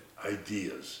imprint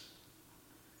ideas.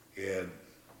 And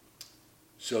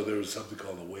so there was something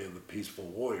called the Way of the Peaceful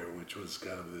Warrior, which was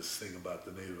kind of this thing about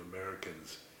the Native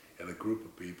Americans and a group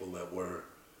of people that were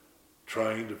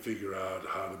trying to figure out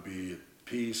how to be at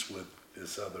peace with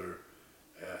this other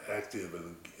active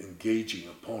and engaging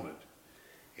opponent.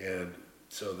 And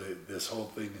so this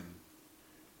whole thing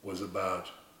was about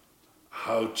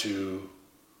how to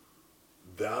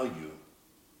value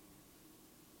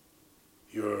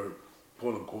your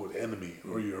quote-unquote enemy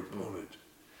or your opponent.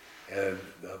 And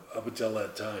up until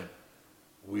that time,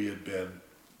 we had been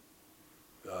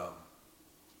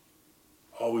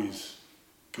always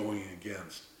going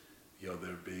against, there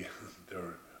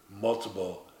were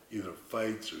multiple either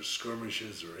fights or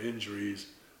skirmishes or injuries,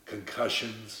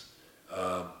 concussions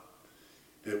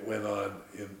that went on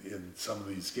in some of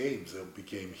these games that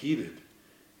became heated.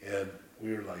 And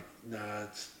we were like, nah,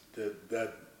 it's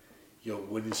that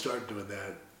when you start doing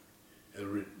that,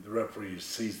 the referee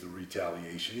sees the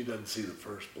retaliation. He doesn't see the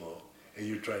first blow, and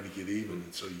you're trying to get even,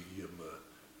 and so you give him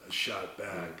a shot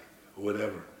back or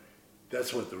whatever.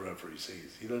 That's what the referee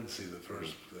sees. He doesn't see the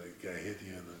first guy hit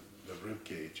you in the rib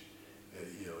cage.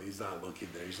 He's not looking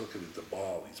there. He's looking at the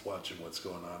ball. He's watching what's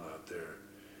going on out there,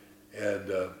 and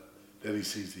then he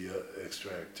sees the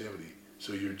extra activity.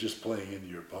 So you're just playing into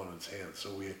your opponent's hands. So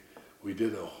we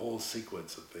did a whole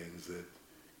sequence of things that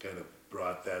kind of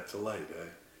brought that to light.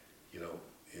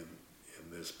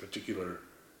 In this particular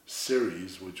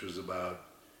series, which was about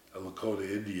Lakota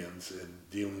Indians and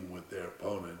dealing with their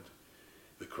opponent,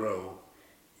 the Crow,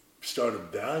 started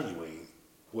valuing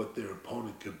what their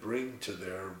opponent could bring to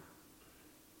their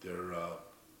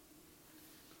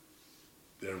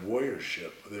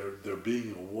warriorship, their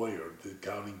being a warrior, the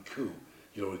counting coup.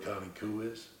 You know what a counting coup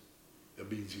is?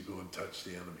 That means you go and touch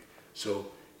the enemy.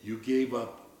 So you gave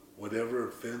up whatever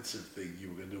offensive thing you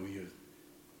were going to do,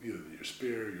 either your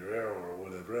spear, your arrow, or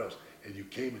whatever else, and you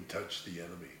came and touched the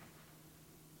enemy.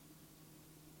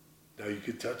 Now you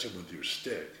could touch him with your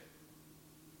stick,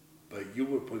 but you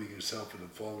were putting yourself in a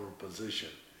vulnerable position.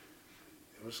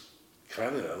 It was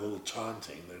kind of a little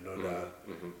taunting, no doubt,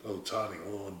 a little taunting, a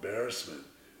little embarrassment,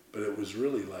 but it was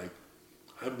really like,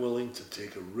 I'm willing to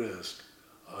take a risk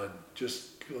on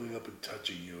just going up and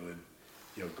touching you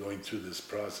and going through this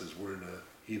process. We're in a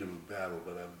heat of a battle,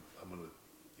 but I'm going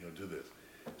to do this.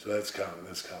 So that's counting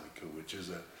coup, which is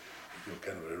a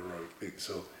kind of a heroic thing.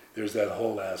 So there's that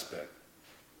whole aspect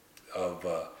of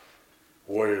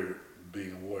warrior,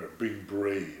 being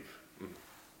brave,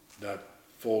 not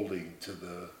folding to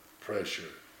the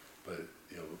pressure, but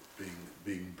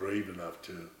being brave enough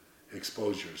to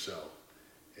expose yourself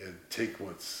and take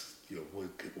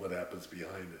what happens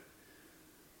behind it.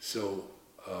 So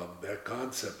that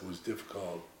concept was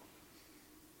difficult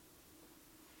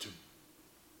to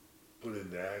put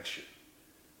into action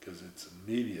because it's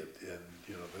immediate, and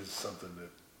this is something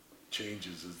that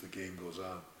changes as the game goes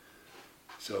on.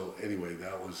 So anyway,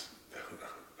 that was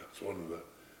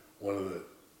one of the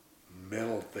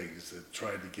mental things that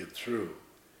tried to get through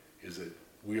is that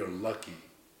we are lucky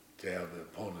to have an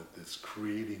opponent that's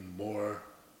creating more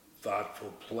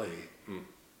thoughtful play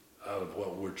out of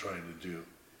what we're trying to do.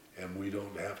 And we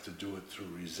don't have to do it through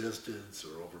resistance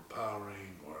or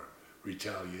overpowering or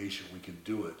retaliation. We can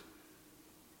do it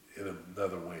in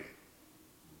another way,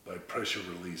 by pressure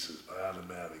releases, by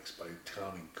automatics, by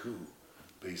counting coup,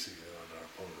 basically on our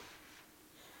opponent.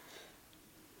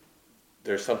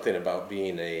 There's something about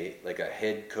being a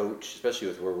head coach, especially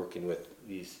with we're working with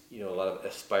these, a lot of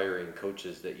aspiring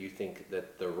coaches, that you think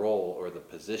that the role or the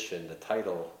position, the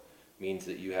title, means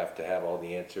that you have to have all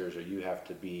the answers or you have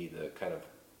to be the kind of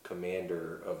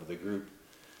commander of the group.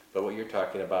 But what you're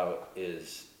talking about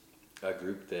is a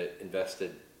group that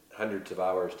invested hundreds of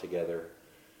hours together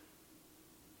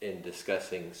in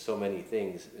discussing so many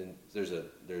things, and there's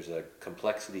a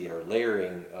complexity or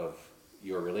layering of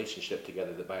your relationship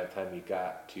together that by the time you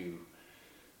got to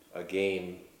a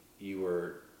game,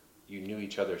 you knew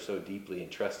each other so deeply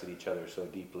and trusted each other so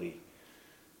deeply,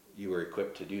 you were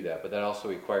equipped to do that. But that also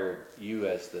required you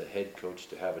as the head coach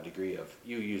to have a degree of,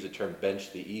 you use the term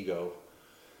bench the ego,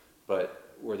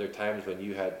 but were there times when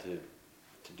you had to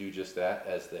do just that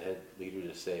as the head leader,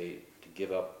 to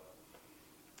give up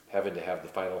having to have the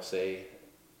final say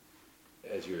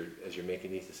as you're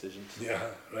making these decisions? Yeah,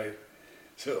 right.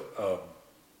 So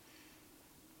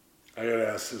I got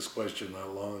asked this question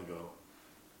not long ago.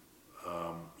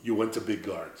 You went to Big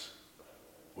Guards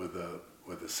with a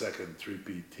second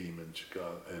three-peat team in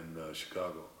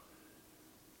Chicago,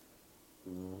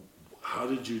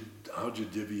 how'd you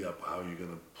divvy up how you're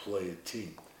going to play a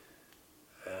team?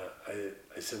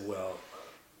 I said, well,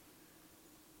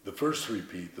 the first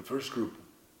group of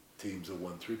teams that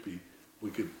won three-peat, we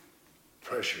could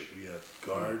pressure. We had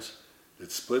guards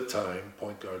that split time,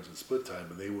 point guards that split time,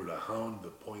 and they were to hound the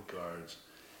point guards.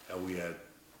 And we had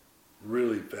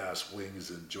really fast wings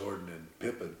in Jordan and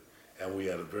Pippen, and we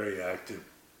had a very active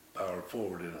power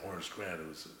forward in Horace Grant, who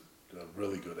was a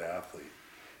really good athlete.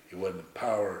 He wasn't a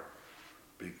power,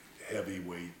 big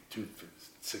heavyweight,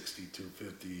 260,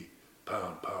 250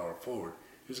 pound power forward.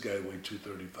 He was a guy who weighed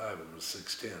 235 and was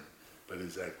 6'10", but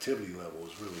his activity level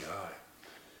was really high.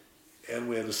 And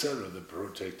we had a center that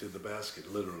protected the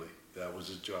basket, literally. That was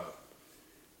his job.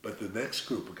 But the next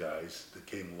group of guys that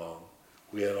came along,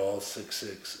 we had all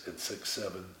 6'6" and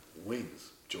 6'7"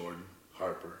 wings. Jordan,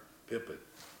 Harper, Pippen.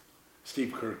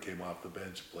 Steve Kerr came off the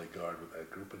bench to play guard with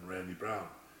that group, and Randy Brown.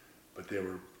 But they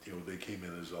were, they came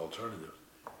in as alternatives.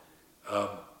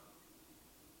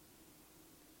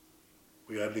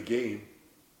 We had the game,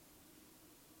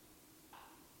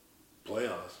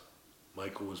 playoffs.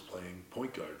 Michael was playing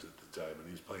point guards at the time, and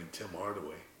he was playing Tim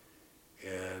Hardaway.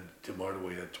 And Tim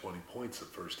Hardaway had 20 points the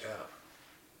first half.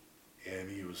 And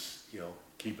he was,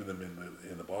 keeping them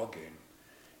in the ball game.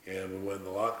 And we went in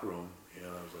the locker room, and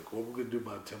I was like, what are we going to do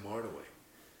about Tim Hardaway?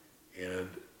 And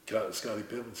Scottie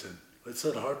Pippen said, let's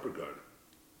let Harper guard him.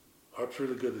 Harper's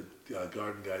really good at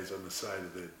guarding guys on the side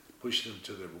of it, pushing them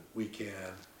to the weak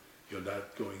hand,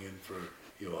 not going in for,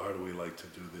 Hardaway liked to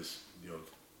do this,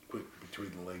 quick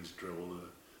between the legs dribble to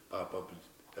pop up.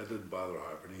 That didn't bother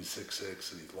Harper. And he's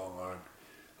 6'6", and he's long-armed.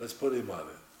 Let's put him on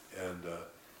it. And,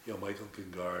 Michael can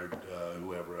guard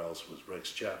whoever else was,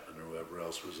 Rex Chapman or whoever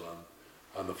else was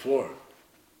on the floor.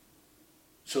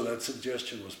 So that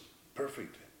suggestion was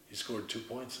perfect. He scored 2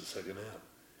 points the second half.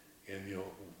 And,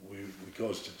 we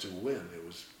coasted to win. It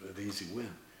was an easy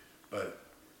win. But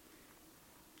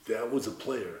that was a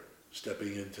player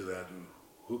stepping into that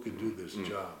who could do this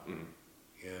job.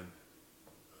 And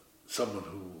someone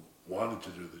who wanted to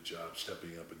do the job,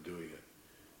 stepping up and doing it,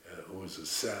 who was a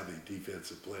savvy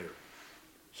defensive player.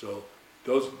 So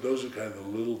those are kind of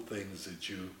the little things that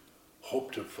you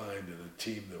hope to find in a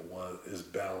team that is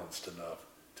balanced enough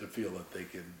to feel that they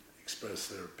can express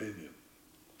their opinion.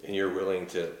 And you're willing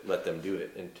to let them do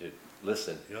it and to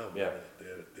listen. Yeah.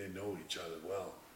 They know each other well.